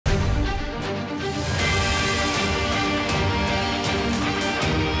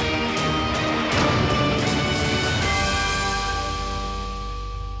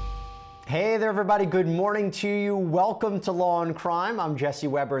everybody. Good morning to you. Welcome to Law and Crime. I'm Jesse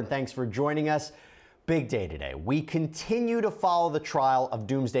Weber, and thanks for joining us. Big day today. We continue to follow the trial of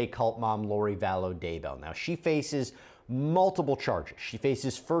doomsday cult mom Lori Vallow Daybell. Now, she faces multiple charges. She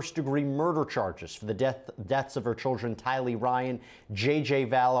faces first-degree murder charges for the deaths of her children, Tylee Ryan, JJ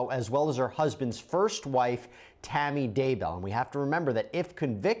Vallow, as well as her husband's first wife, Tammy Daybell. And we have to remember that if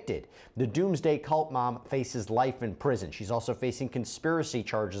convicted, the doomsday cult mom faces life in prison. She's also facing conspiracy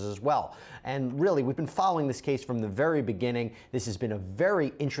charges as well. And really, we've been following this case from the very beginning. This has been a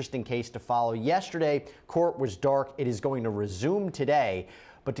very interesting case to follow. Yesterday, court was dark. It is going to resume today.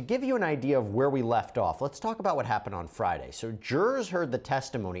 But to give you an idea of where we left off, let's talk about what happened on Friday. So jurors heard the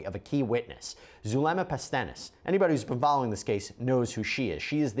testimony of a key witness, Zulema Pastenes. Anybody who's been following this case knows who she is.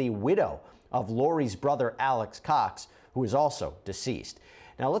 She is the widow of Lori's brother, Alex Cox, who is also deceased.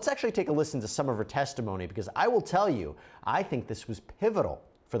 Now, let's actually take a listen to some of her testimony, because I will tell you, I think this was pivotal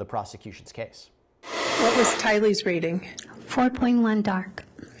for the prosecution's case. What was Tylee's rating? 4.1 dark.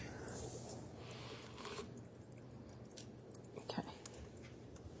 Okay.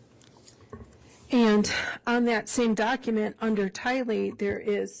 And on that same document under Tylee, there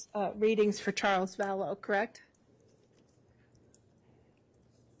is ratings for Charles Vallow, correct?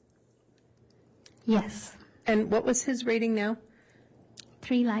 Yes. And what was his rating now?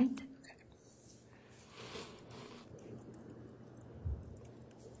 3 light.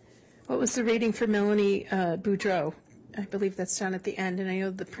 What was the rating for Melanie Boudreau? I believe that's down at the end, and I know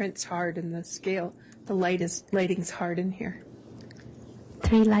the print's hard and the scale, the lighting's hard in here.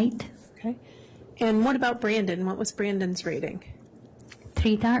 3 light. Okay. And what about Brandon? What was Brandon's rating?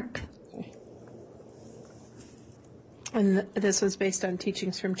 3 dark. Okay. And this was based on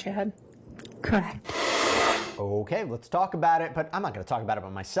teachings from Chad? Correct. Okay, let's talk about it, but I'm not going to talk about it by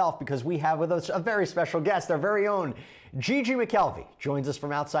myself, because we have with us a very special guest, our very own Gigi McKelvey joins us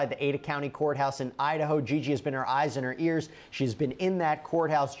from outside the Ada County Courthouse in Idaho. Gigi has been our eyes and our ears. She's been in that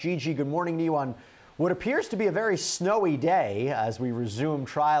courthouse. Gigi, good morning to you on what appears to be a very snowy day as we resume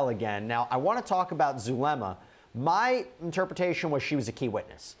trial again. Now, I want to talk about Zulema. My interpretation was she was a key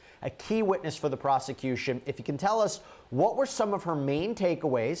witness for the prosecution. If you can tell us, what were some of her main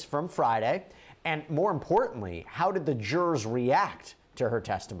takeaways from Friday? And more importantly, how did the jurors react to her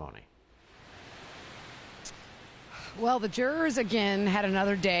testimony? Well, the jurors, again, had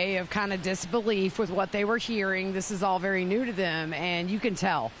another day of kind of disbelief with what they were hearing. This is all very new to them, and you can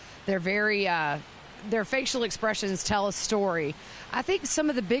tell they're very, their facial expressions tell a story. I think some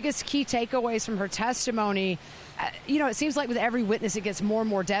of the biggest key takeaways from her testimony, you know, it seems like with every witness it gets more and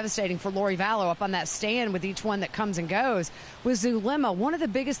more devastating for Lori Vallow up on that stand with each one that comes and goes. With Zulema, one of the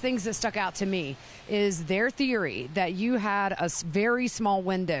biggest things that stuck out to me is their theory that you had a very small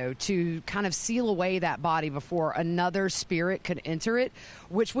window to kind of seal away that body before another spirit could enter it,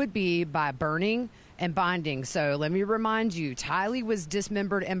 which would be by burning and binding. So let me remind you, Tylee was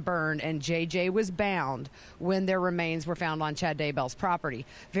dismembered and burned, and JJ was bound when their remains were found on Chad Daybell's property.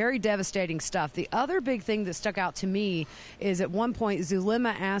 Very devastating stuff. The other big thing that stuck out to me is at one point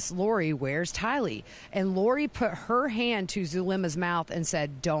Zulema asked Lori, "Where's Tylee?" And Lori put her hand to Zulema's mouth and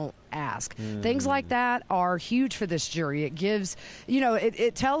said, "Don't ask." Things like that are huge for this jury. It gives, you know,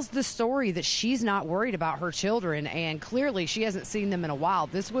 it tells the story that she's not worried about her children, and clearly she hasn't seen them in a while.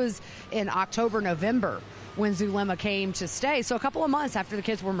 This was in October, November when Zulema came to stay, so a couple of months after the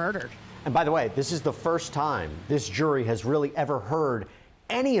kids were murdered. And by the way, this is the first time this jury has really ever heard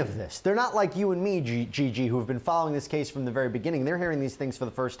any of this. They're not like you and me, Gigi, who have been following this case from the very beginning. They're hearing these things for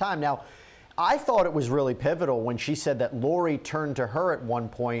the first time. Now, I thought it was really pivotal when she said that Lori turned to her at one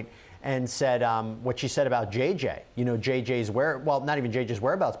point and said what she said about JJ. You know, JJ's well, not even JJ's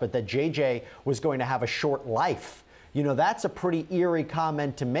whereabouts, but that JJ was going to have a short life. You know, that's a pretty eerie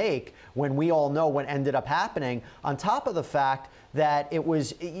comment to make when we all know what ended up happening, on top of the fact that it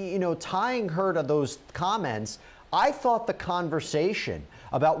was, you know, tying her to those comments. I thought the conversation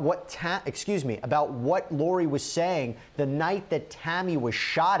about what about what Lori was saying the night that Tammy was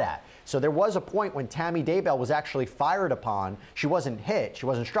shot at. So there was a point when Tammy Daybell was actually fired upon. She wasn't hit, she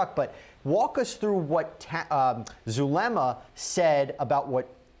wasn't struck, but walk us through what Zulema said about what,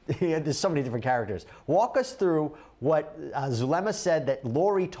 there's so many different characters. Walk us through what Zulema said that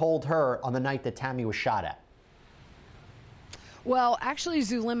Lori told her on the night that Tammy was shot at. Well, actually,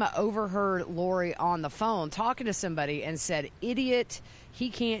 Zulema overheard Lori on the phone talking to somebody and said, "Idiot, he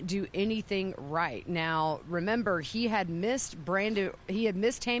can't do anything right. Now, remember, he had missed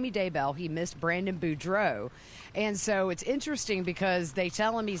Tammy Daybell, he missed Brandon Boudreaux. And so it's interesting because they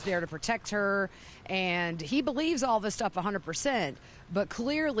tell him he's there to protect her, and he believes all this stuff 100%. But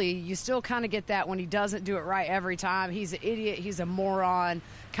clearly, you still kind of get that when he doesn't do it right every time. He's an idiot. He's a moron.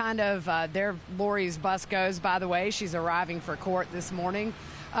 Kind of there Lori's bus goes, by the way. She's arriving for court this morning.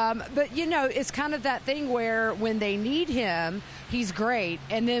 But, you know, it's kind of that thing where when they need him, he's great.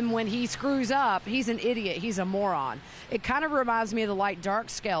 And then when he screws up, he's an idiot. He's a moron. It kind of reminds me of the light-dark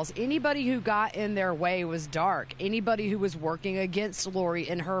scales. Anybody who got in their way was dark. Anybody who was working against Lori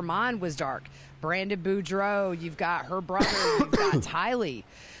in her mind was dark. Brandon Boudreaux, you've got her brother, you've got Tylee.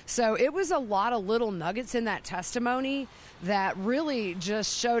 So it was a lot of little nuggets in that testimony that really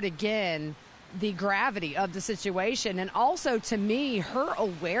just showed again the gravity of the situation, and also to me her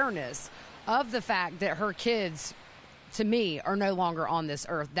awareness of the fact that her kids, to me, are no longer on this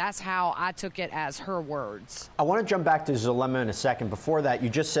earth. That's how I took it as her words. I want to jump back to Zulema in a second. Before that, you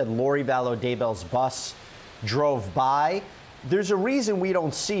just said Lori Vallow Daybell's bus drove by. There's a reason we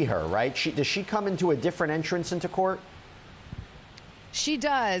don't see her, right? Does she come into a different entrance into court? She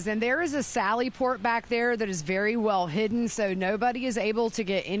does, and there is a Sally port back there that is very well hidden, so nobody is able to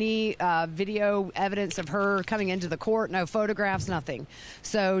get any video evidence of her coming into the court, no photographs, nothing.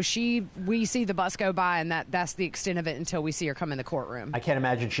 So we see the bus go by, and that's the extent of it until we see her come in the courtroom. I can't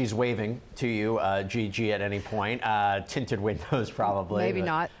imagine she's waving to you, Gigi, at any point. Tinted windows, probably. Maybe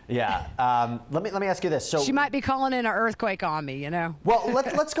not. Yeah. Let me ask you this. So she might be calling in an earthquake on me, you know? Well,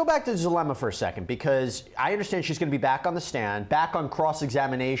 let's go back to Zulema for a second, because I understand she's going to be back on the stand, back on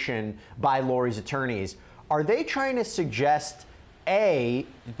cross-examination by Lori's attorneys. Are they trying to suggest, A,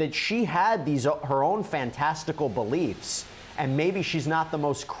 that she had her own fantastical beliefs, and maybe she's not the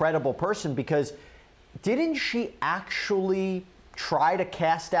most credible person? Because didn't she actually try to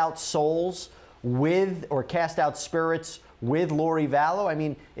cast out souls or cast out spirits with Lori Vallow? I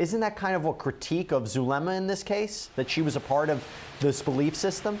mean, isn't that kind of a critique of Zulema in this case, that she was a part of this belief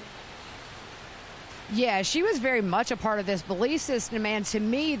system? Yeah, she was very much a part of this belief system, and to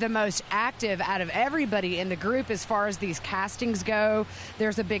me, the most active out of everybody in the group as far as these castings go.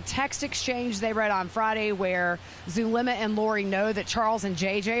 There's a big text exchange they read on Friday where Zulema and Lori know that Charles and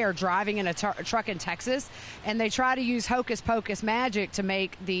JJ are driving in a truck in Texas, and they try to use hocus pocus magic to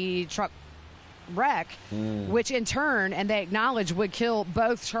make the truck wreck, which in turn, and they acknowledge, would kill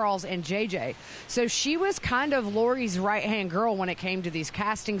both Charles and JJ. So she was kind of Lori's right-hand girl when it came to these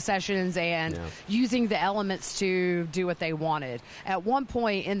casting sessions and using the elements to do what they wanted. At one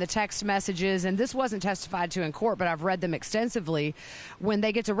point in the text messages, and this wasn't testified to in court, but I've read them extensively, when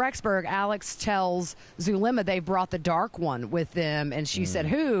they get to Rexburg, Alex tells Zulema they brought the dark one with them, and she said,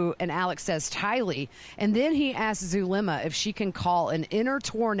 who? And Alex says, Tylee. And then he asks Zulema if she can call an inner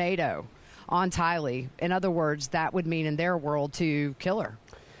tornado on Tylee. In other words, that would mean in their world to kill her.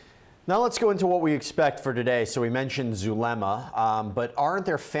 Now let's go into what we expect for today. So we mentioned Zulema, but aren't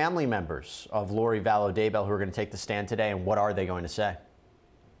there family members of Lori Vallow Daybell who are going to take the stand today, and what are they going to say?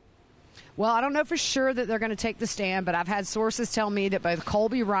 Well, I don't know for sure that they're going to take the stand, but I've had sources tell me that both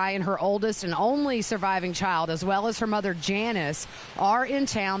Colby Ryan, her oldest and only surviving child, as well as her mother Janice, are in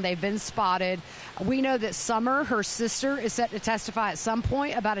town. They've been spotted. We know that Summer, her sister, is set to testify at some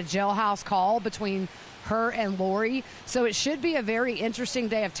point about a jailhouse call between her and Lori. So it should be a very interesting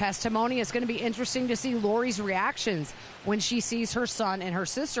day of testimony. It's going to be interesting to see Lori's reactions when she sees her son and her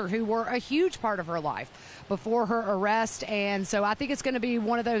sister, who were a huge part of her life before her arrest. And so I think it's going to be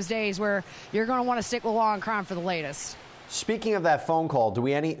one of those days where you're going to want to stick with Law and Crime for the latest. Speaking of that phone call, do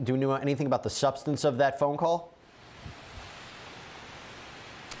we know anything about the substance of that phone call?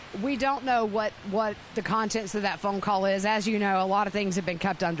 We don't know what the contents of that phone call is. As you know, a lot of things have been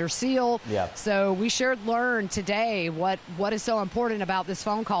kept under seal. Yeah. So we should learn today what is so important about this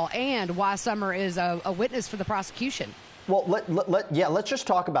phone call and why Summer is a witness for the prosecution. Well, let's just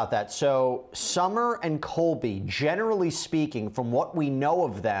talk about that. So Summer and Colby, generally speaking, from what we know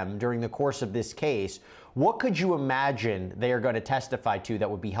of them during the course of this case, what could you imagine they are going to testify to that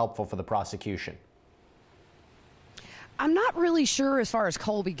would be helpful for the prosecution? I'm not really sure as far as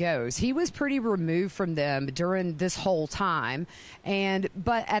Colby goes. He was pretty removed from them during this whole time,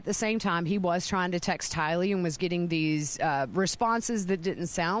 but at the same time, he was trying to text Tylee and was getting these responses that didn't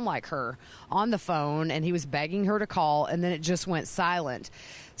sound like her on the phone, and he was begging her to call, and then it just went silent.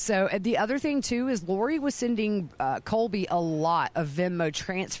 So the other thing, too, is Lori was sending Colby a lot of Venmo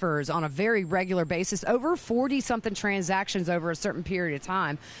transfers on a very regular basis, over 40-something transactions over a certain period of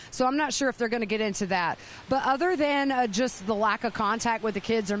time. So I'm not sure if they're going to get into that. But other than just the lack of contact with the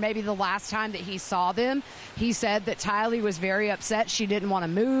kids, or maybe the last time that he saw them. He said that Tylee was very upset. She didn't want to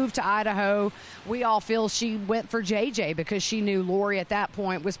move to Idaho. We all feel she went for JJ because she knew Lori at that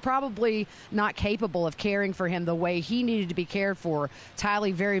point was probably not capable of caring for him the way he needed to be cared for.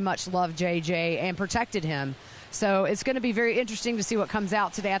 Tylee very much loved JJ and protected him. So it's going to be very interesting to see what comes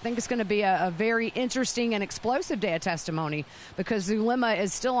out today. I think it's going to be a very interesting and explosive day of testimony because Zulema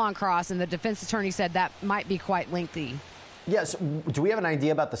is still on cross, and the defense attorney said that might be quite lengthy. Yes. Do we have an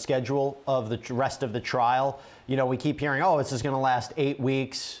idea about the schedule of the rest of the trial? You know, we keep hearing, oh, this is going to last 8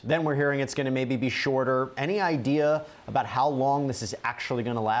 weeks. Then we're hearing it's going to maybe be shorter. Any idea about how long this is actually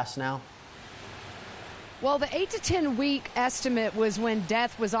going to last now? Well, the 8 to 10 week estimate was when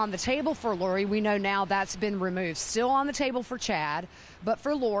death was on the table for Lori. We know now that's been removed. Still on the table for Chad, but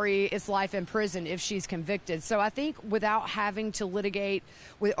for Lori, it's life in prison if she's convicted. So I think without having to litigate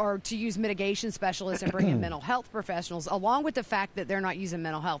or to use mitigation specialists and bring in mental health professionals, along with the fact that they're not using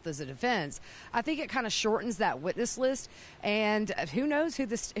mental health as a defense, I think it kind of shortens that witness list. And who knows who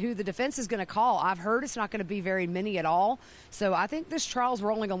the defense is going to call. I've heard it's not going to be very many at all. So I think this trial's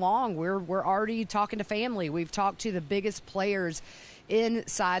rolling along. We're already talking to family. We've talked to the biggest players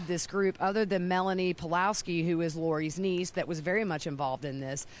inside this group other than Melanie Pulowski, who is Lori's niece, that was very much involved in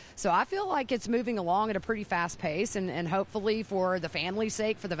this. So I feel like it's moving along at a pretty fast pace, and hopefully for the family's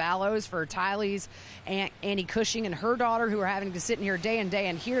sake, for the Vallows, for Tylee's Aunt Annie Cushing and her daughter, who are having to sit in here day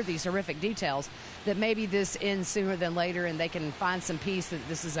and hear these horrific details, that maybe this ends sooner than later and they can find some peace that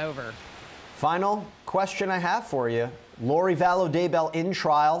this is over. Final question I have for you. Lori Vallow Daybell in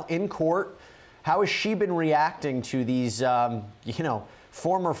trial, in court. How has she been reacting to these,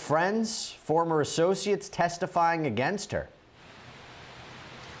 former friends, former associates testifying against her?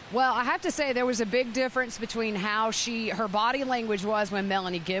 Well, I have to say there was a big difference between how her body language was when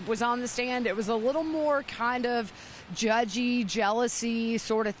Melanie Gibb was on the stand. It was a little more kind of judgy, jealousy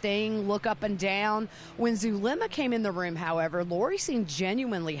sort of thing, look up and down. When Zulema came in the room, however, Lori seemed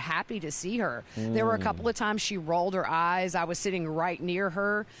genuinely happy to see her. There were a couple of times she rolled her eyes. I was sitting right near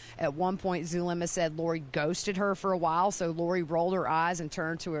her. At one point, Zulema said Lori ghosted her for a while, so Lori rolled her eyes and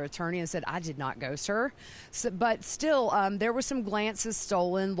turned to her attorney and said, I did not ghost her. But still, there were some glances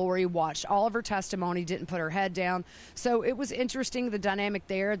stolen. Lori watched all of her testimony, didn't put her head down. So it was interesting, the dynamic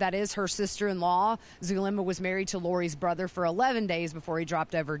there. That is her sister-in-law. Zulema was married to Lori's brother for 11 days before he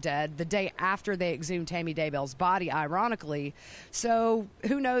dropped over dead, the day after they exhumed Tammy Daybell's body, ironically. So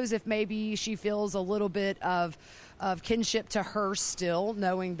who knows if maybe she feels a little bit of kinship to her still,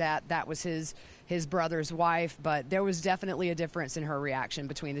 knowing that that was his brother's wife, but there was definitely a difference in her reaction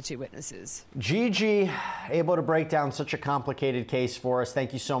between the two witnesses. Gigi, able to break down such a complicated case for us.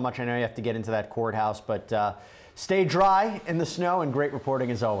 Thank you so much. I know you have to get into that courthouse, but stay dry in the snow, and great reporting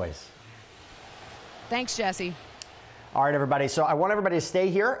as always. Thanks, Jesse. All right, everybody. So I want everybody to stay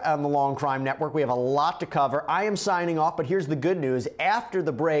here on the Law&Crime Network. We have a lot to cover. I am signing off, but here's the good news. After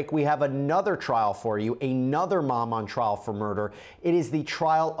the break, we have another trial for you, another mom on trial for murder. It is the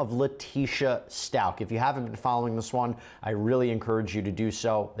trial of Letitia Stout. If you haven't been following this one, I really encourage you to do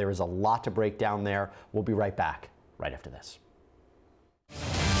so. There is a lot to break down there. We'll be right back right after this.